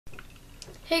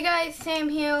Hey guys, Sam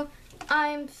here.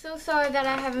 I'm so sorry that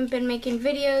I haven't been making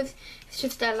videos. It's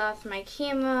just I lost my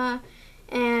camera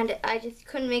and I just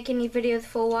couldn't make any videos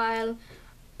for a while.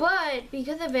 But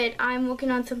because of it, I'm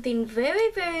working on something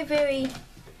very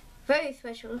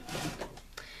special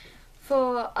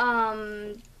for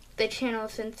the channel,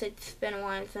 since it's been a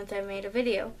while since I made a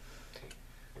video.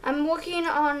 I'm working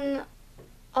on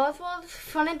Oswald's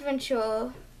Fun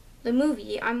Adventure, the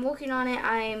movie. I'm working on it.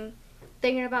 I'm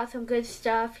thinking about some good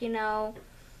stuff, you know.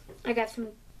 I got some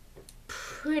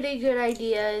pretty good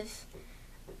ideas.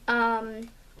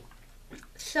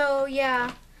 So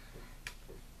yeah,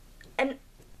 and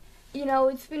you know,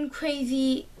 it's been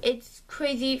crazy. It's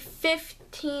crazy.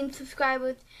 15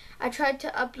 subscribers. I tried to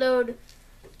upload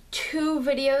 2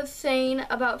 videos saying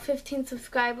about 15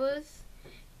 subscribers.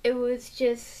 It was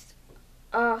just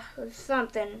it was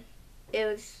something. It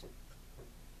was,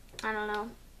 I don't know,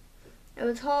 it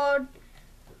was hard.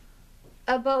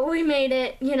 But we made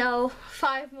it, you know.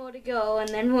 5 more to go and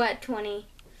then we're at 20.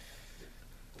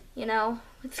 You know,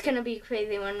 it's gonna be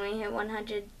crazy when we hit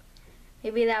 100.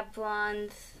 Maybe that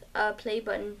bronze play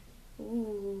button.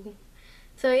 Ooh.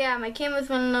 So yeah, my camera's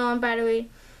running low on battery.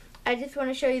 I just want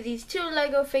to show you these 2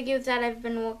 Lego figures that I've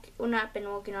been not been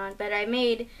working on, but I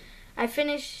made. I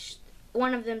finished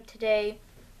one of them today.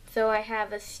 So I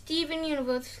have a Steven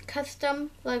Universe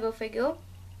custom Lego figure.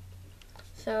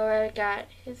 So I got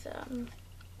his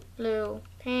blue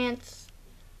pants,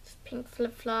 his pink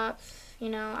flip-flops, you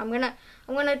know. I'm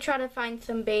gonna try to find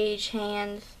some beige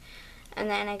hands,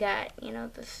 and then I got, you know,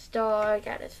 the star, I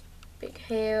got his big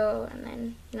hair, and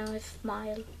then, you know, his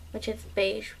smile, which is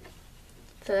beige.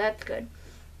 So that's good.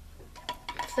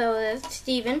 So there's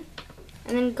Steven.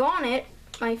 And then Garnet,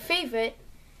 my favorite,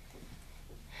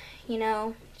 you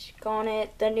know,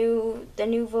 Garnet, the new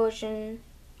version.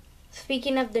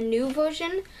 Speaking of the new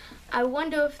version, I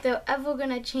wonder if they're ever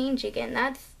gonna change again.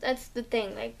 That's the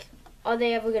thing. Like, are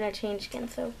they ever gonna change again?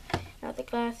 So, now the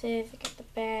glasses, I got the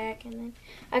back, and then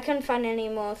I couldn't find any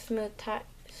more smooth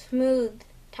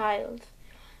tiles.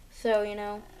 So, you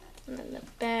know, and then the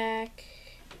back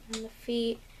and the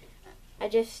feet. I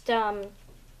just I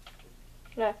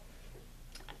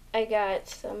got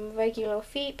some regular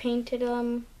feet, painted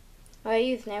them. I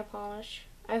used nail polish.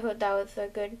 I heard that was a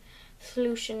good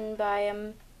solution by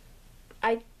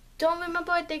I don't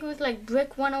remember. I think it was like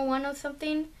Brick 101 or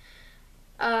something.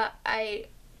 I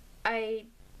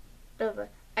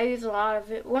use a lot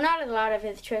of it. Well, not a lot of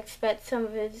his tricks, but some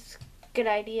of his good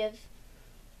ideas.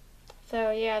 So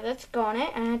yeah, that's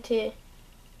Garnet. I had to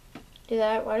do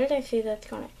that. Why did I say that's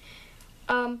Garnet?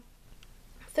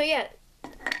 So yeah,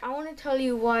 I want to tell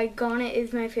you why Garnet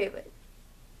is my favorite.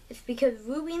 It's because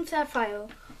Ruby and Sapphire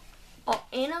are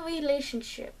in a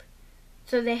relationship.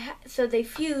 So they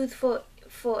fuse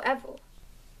forever.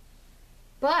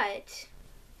 But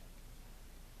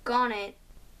Garnet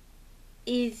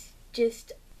is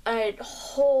just a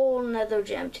whole nother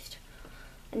gem, just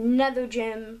another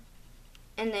gem.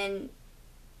 And then,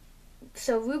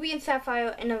 so Ruby and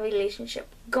Sapphire are in a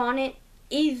relationship. Garnet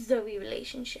is the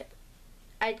relationship.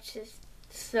 It's just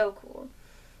so cool.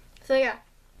 So yeah.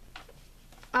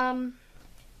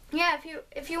 Yeah,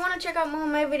 if you want to check out more of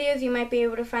my videos, you might be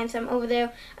able to find some over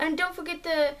there. And don't forget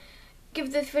to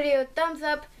give this video a thumbs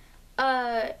up,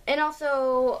 and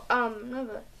also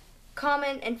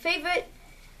comment and favorite.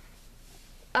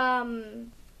 I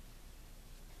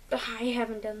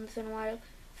haven't done this in a while.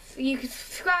 You can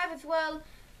subscribe as well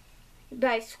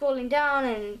by scrolling down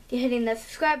and hitting the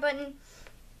subscribe button,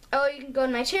 or you can go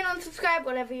to my channel and subscribe,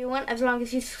 whatever you want. As long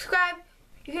as you subscribe,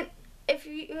 you can. If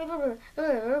you oh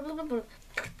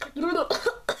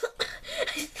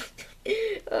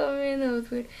man, that was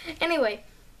weird. Anyway,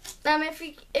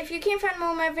 if you can't find more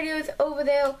of my videos over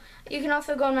there, you can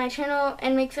also go on my channel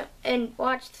and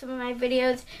watch some of my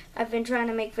videos. I've been trying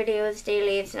to make videos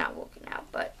daily. It's not working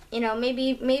out, but you know,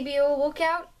 maybe it will work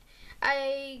out.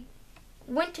 I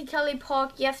went to Kelly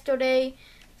Park yesterday,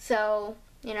 so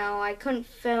you know, I couldn't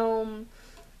film.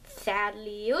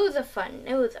 Sadly, it was a fun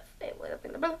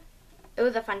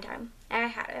time.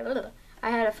 I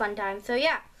had a fun time. So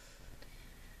yeah,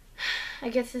 I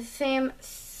guess this is Sam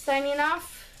signing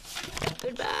off.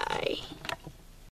 Goodbye.